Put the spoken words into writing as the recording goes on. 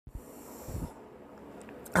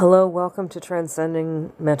Hello, welcome to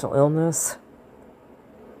Transcending Mental Illness.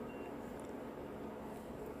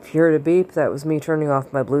 If you heard a beep, that was me turning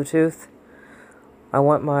off my Bluetooth. I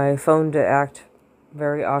want my phone to act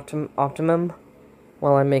very optimum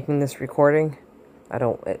while I'm making this recording.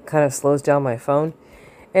 It kind of slows down my phone.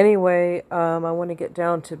 Anyway, I want to get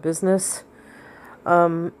down to business.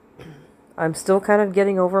 I'm still kind of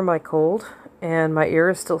getting over my cold, and my ear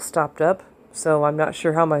is still stopped up, so I'm not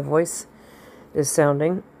sure how my voice is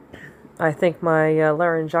sounding. I think my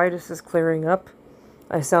laryngitis is clearing up.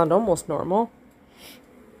 I sound almost normal.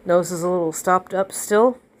 Nose is a little stopped up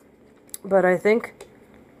still, but I think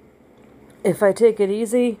if I take it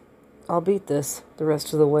easy, I'll beat this the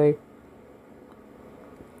rest of the way.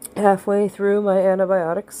 Halfway through my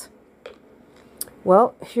antibiotics.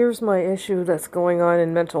 Well, here's my issue that's going on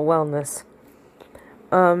in mental wellness.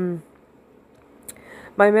 My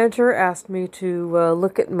mentor asked me to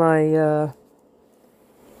look at my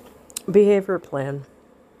behavior plan,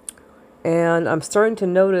 and I'm starting to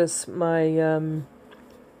notice my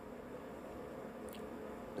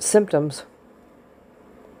symptoms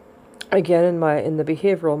again in the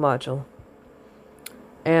behavioral module.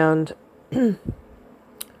 And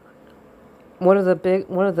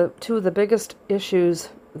two of the biggest issues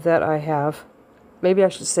that I have, maybe I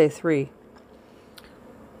should say three,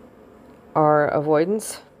 are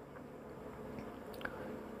avoidance,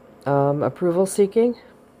 approval seeking,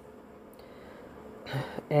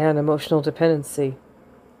 and emotional dependency.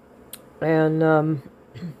 And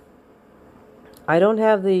I don't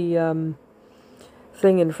have the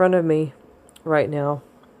thing in front of me right now,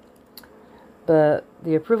 but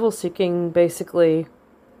the approval seeking basically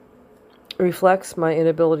reflects my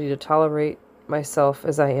inability to tolerate myself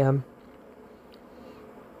as I am.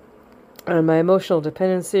 And my emotional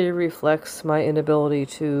dependency reflects my inability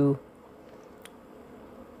to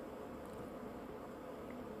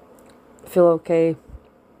feel okay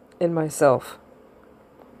in myself,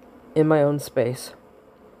 in my own space.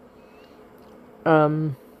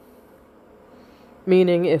 Meaning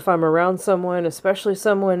if I'm around someone, especially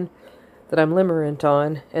someone that I'm limerent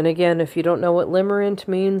on, and again, if you don't know what limerent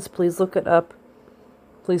means, please look it up.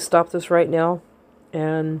 Please stop this right now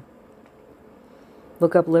and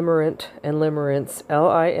look up limerent and limerence,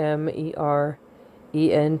 Limerent,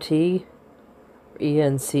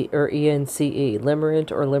 ENCE,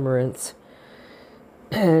 limerent or limerence.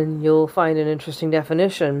 And you'll find an interesting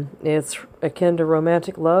definition. It's akin to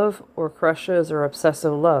romantic love or crushes or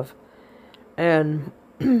obsessive love. And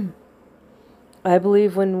I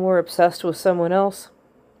believe when we're obsessed with someone else,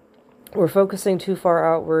 we're focusing too far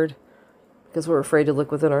outward because we're afraid to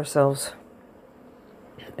look within ourselves.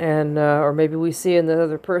 And or maybe we see in the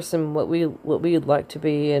other person what we'd like to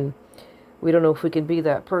be, and we don't know if we can be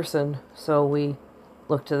that person, so we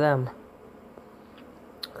look to them.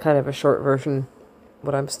 Kind of a short version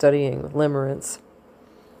what I'm studying with limerence.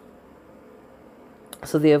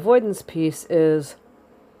 So the avoidance piece is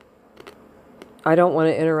I don't want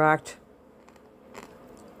to interact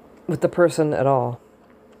with the person at all.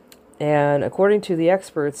 And according to the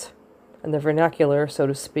experts and the vernacular, so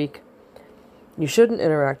to speak, you shouldn't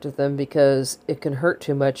interact with them because it can hurt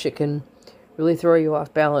too much. It can really throw you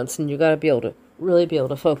off balance, and you got to be able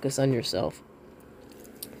to focus on yourself.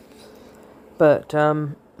 But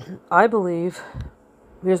I believe,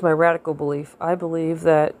 here's my radical belief, I believe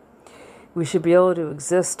that we should be able to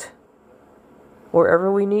exist wherever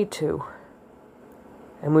we need to.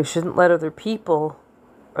 And we shouldn't let other people's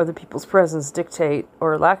presence dictate,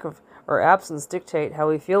 or absence dictate how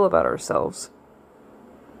we feel about ourselves.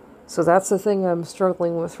 So that's the thing I'm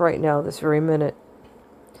struggling with right now, this very minute.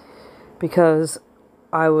 Because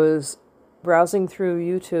I was browsing through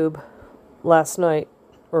YouTube last night,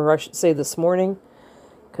 or I should say this morning,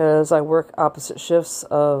 because I work opposite shifts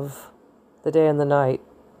of the day and the night.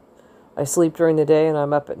 I sleep during the day and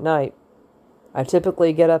I'm up at night. I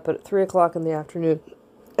typically get up at 3 o'clock in the afternoon,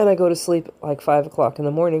 and I go to sleep at like 5 o'clock in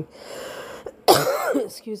the morning.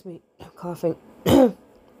 Excuse me, I'm coughing.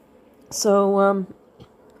 So,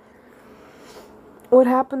 what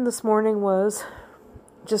happened this morning was,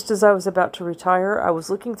 just as I was about to retire, I was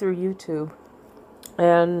looking through YouTube,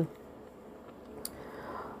 and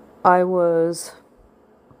I was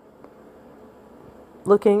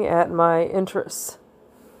looking at my interests.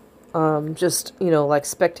 Just, like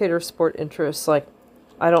spectator sport interests. Like,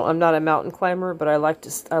 I'm not a mountain climber, but I like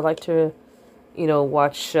to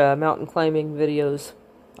watch mountain climbing videos.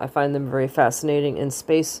 I find them very fascinating. And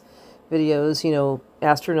space videos,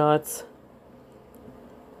 astronauts.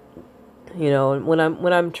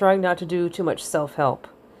 When I'm trying not to do too much self-help,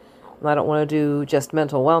 and I don't want to do just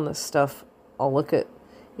mental wellness stuff, I'll look at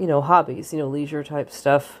hobbies, leisure type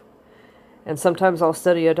stuff. And sometimes I'll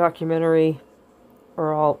study a documentary,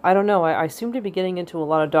 or I don't know, I seem to be getting into a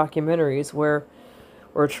lot of documentaries where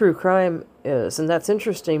true crime is. And that's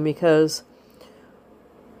interesting because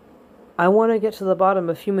I want to get to the bottom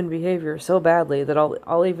of human behavior so badly that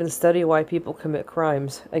I'll even study why people commit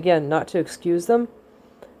crimes. Again, not to excuse them,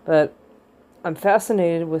 but I'm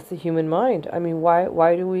fascinated with the human mind. I mean,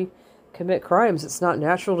 why do we commit crimes? It's not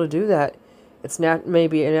natural to do that. It's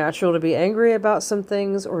maybe natural to be angry about some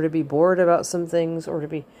things, or to be bored about some things, or to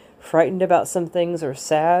be frightened about some things, or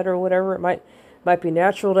sad, or whatever. It might be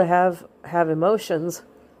natural to have emotions,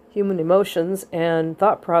 human emotions and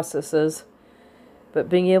thought processes, but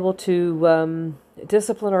being able to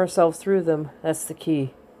discipline ourselves through them, that's the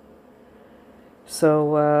key.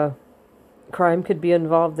 So crime could be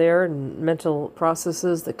involved there, and mental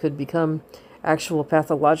processes that could become actual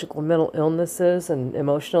pathological mental illnesses, and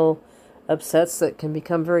emotional upsets that can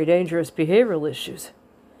become very dangerous behavioral issues.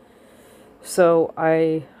 So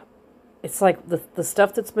it's like the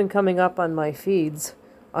stuff that's been coming up on my feeds,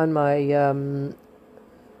 on my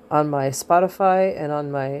Spotify, and on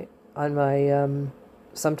my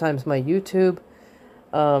sometimes my YouTube,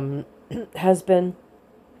 has been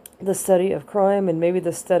the study of crime, and maybe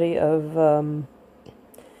the study of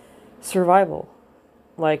survival.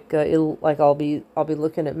 Like I'll be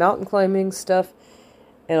looking at mountain climbing stuff,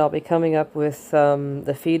 and I'll be coming up with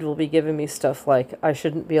the feed will be giving me stuff like I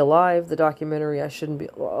Shouldn't Be Alive, the documentary I Shouldn't Be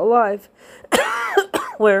Alive,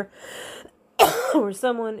 where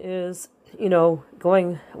someone is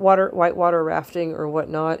going whitewater rafting or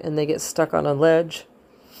whatnot, and they get stuck on a ledge,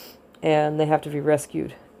 and they have to be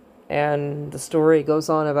rescued. And the story goes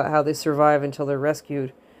on about how they survive until they're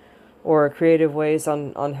rescued, or creative ways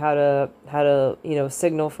on how to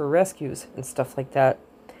signal for rescues and stuff like that.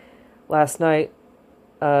 Last night,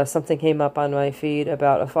 something came up on my feed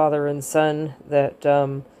about a father and son that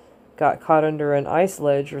got caught under an ice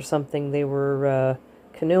ledge or something. They were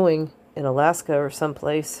canoeing in Alaska or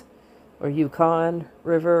someplace, or Yukon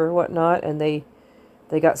River or whatnot, and they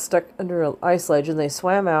got stuck under an ice ledge, and they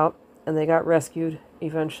swam out, and they got rescued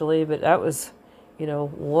eventually. But that was,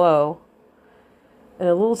 whoa. And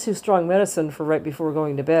a little too strong medicine for right before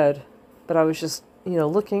going to bed. But I was just,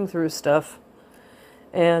 looking through stuff.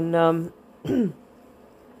 And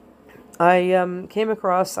I came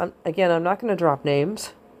across, again, I'm not going to drop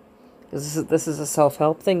names, because this is a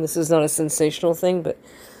self-help thing. This is not a sensational thing, but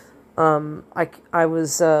I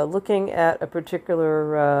was looking at a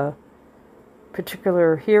particular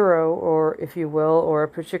hero, or if you will, or a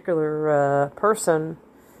particular person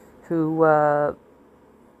who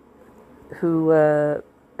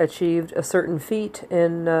achieved a certain feat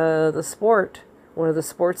in the sport, one of the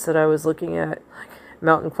sports that I was looking at.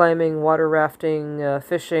 Mountain climbing, water rafting,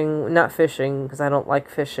 fishing, not fishing, because I don't like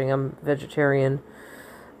fishing, I'm vegetarian,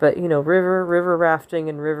 but, river rafting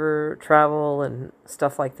and river travel and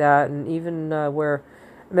stuff like that, and even where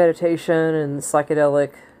meditation and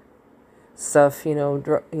psychedelic stuff,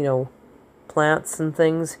 plants and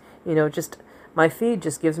things, just, my feed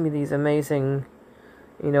just gives me these amazing,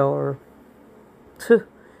 or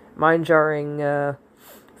mind-jarring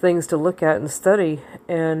things to look at and study,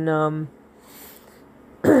 and,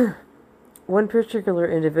 one particular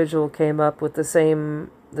individual came up with the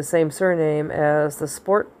same surname as the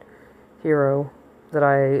sport hero that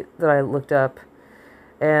I looked up,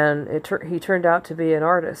 and he turned out to be an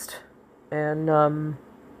artist, and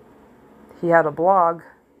he had a blog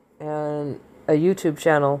and a YouTube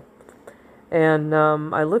channel, and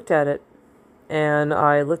I looked at it, and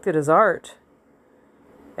I looked at his art,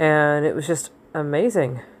 and it was just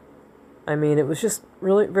amazing. I mean, it was just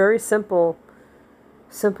really very simple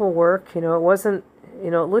work. It wasn't,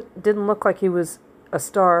 didn't look like he was a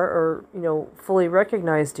star, or, fully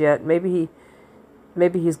recognized yet. Maybe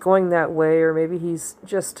he's going that way, or maybe he's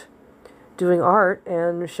just doing art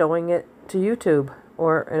and showing it to YouTube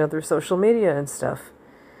or and other social media and stuff.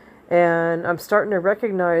 And I'm starting to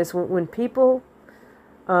recognize when people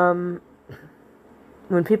go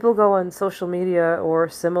on social media or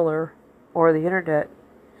similar, or the internet,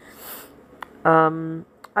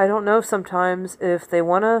 I don't know sometimes if they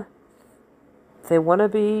want to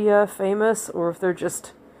be famous, or if they're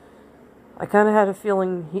just, I kind of had a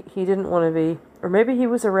feeling he didn't want to be, or maybe he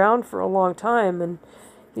was around for a long time and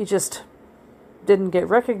he just didn't get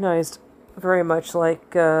recognized very much,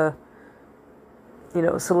 like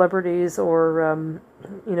celebrities or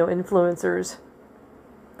influencers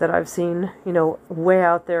that I've seen, way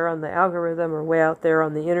out there on the algorithm, or way out there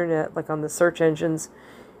on the internet, like on the search engines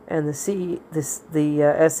and the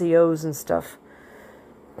SEOs and stuff.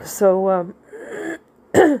 So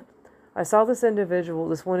I saw this individual,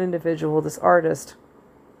 this one individual, this artist,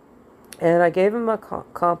 and I gave him a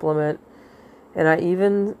compliment, and I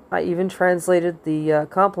even translated the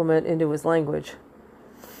compliment into his language,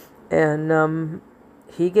 and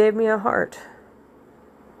he gave me a heart,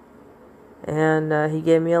 and he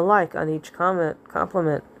gave me a like on each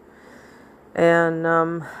compliment, and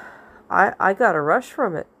I got a rush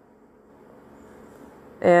from it.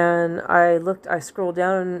 And I scrolled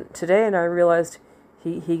down today and I realized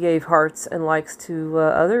he gave hearts and likes to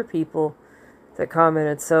other people that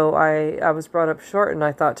commented. So I was brought up short, and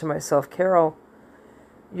I thought to myself, Carol,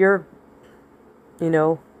 you're,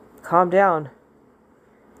 calm down.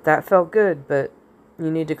 That felt good, but you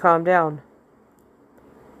need to calm down.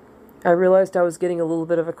 I realized I was getting a little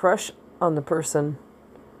bit of a crush on the person.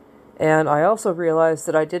 And I also realized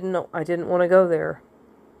that I didn't want to go there,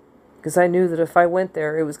 because I knew that if I went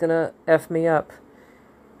there, it was going to F me up.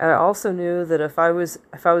 And I also knew that if I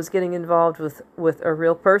was getting involved with a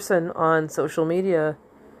real person on social media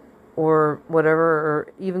or whatever,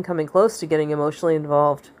 or even coming close to getting emotionally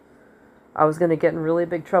involved, I was going to get in really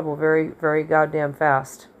big trouble very, very goddamn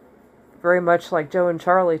fast. Very much like Joe and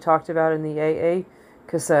Charlie talked about in the AA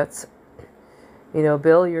cassettes.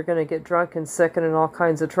 Bill, you're going to get drunk and sick and in all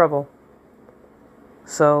kinds of trouble.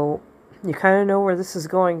 So you kind of know where this is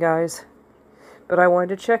going, guys. But I wanted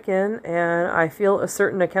to check in, and I feel a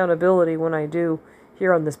certain accountability when I do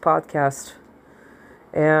here on this podcast.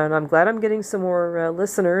 And I'm glad I'm getting some more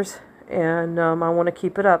listeners, and I want to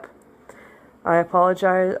keep it up. I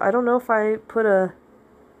apologize. I don't know if I put a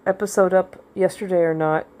episode up yesterday or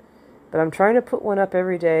not, but I'm trying to put one up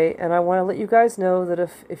every day, and I want to let you guys know that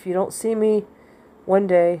if you don't see me one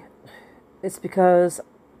day, it's because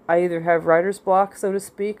I either have writer's block, so to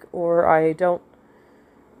speak, or I don't,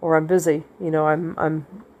 or I'm busy. I'm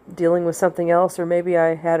dealing with something else, or maybe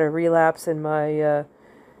I had a relapse in my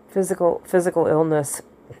physical illness.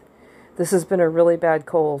 This has been a really bad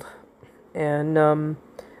cold, and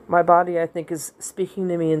my body, I think, is speaking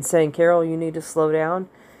to me and saying, Carol, you need to slow down.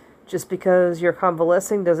 Just because you're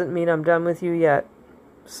convalescing doesn't mean I'm done with you yet.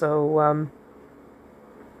 So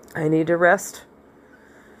I need to rest.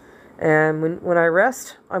 And when I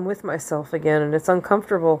rest, I'm with myself again, and it's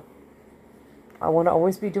uncomfortable. I want to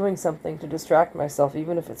always be doing something to distract myself,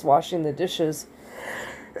 even if it's washing the dishes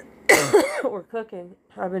or cooking.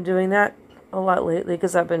 I've been doing that a lot lately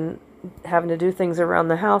because I've been having to do things around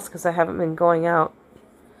the house because I haven't been going out.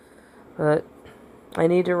 But I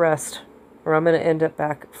need to rest, or I'm going to end up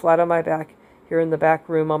back flat on my back here in the back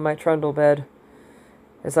room on my trundle bed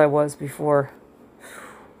as I was before.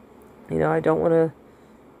 I don't want to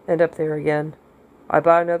end up there again. I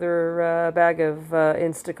bought another bag of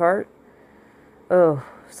Instacart. Oh,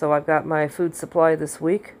 so I've got my food supply this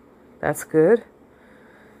week. That's good.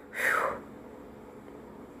 Whew.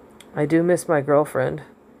 I do miss my girlfriend.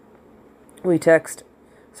 We text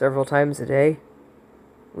several times a day.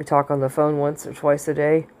 We talk on the phone once or twice a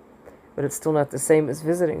day, but it's still not the same as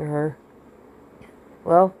visiting her.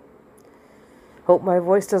 Well, hope my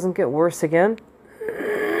voice doesn't get worse again.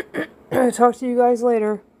 Talk to you guys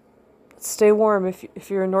later. Stay warm. If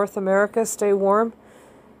you're in North America, stay warm.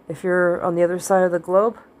 If you're on the other side of the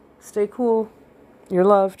globe, stay cool. You're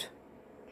loved.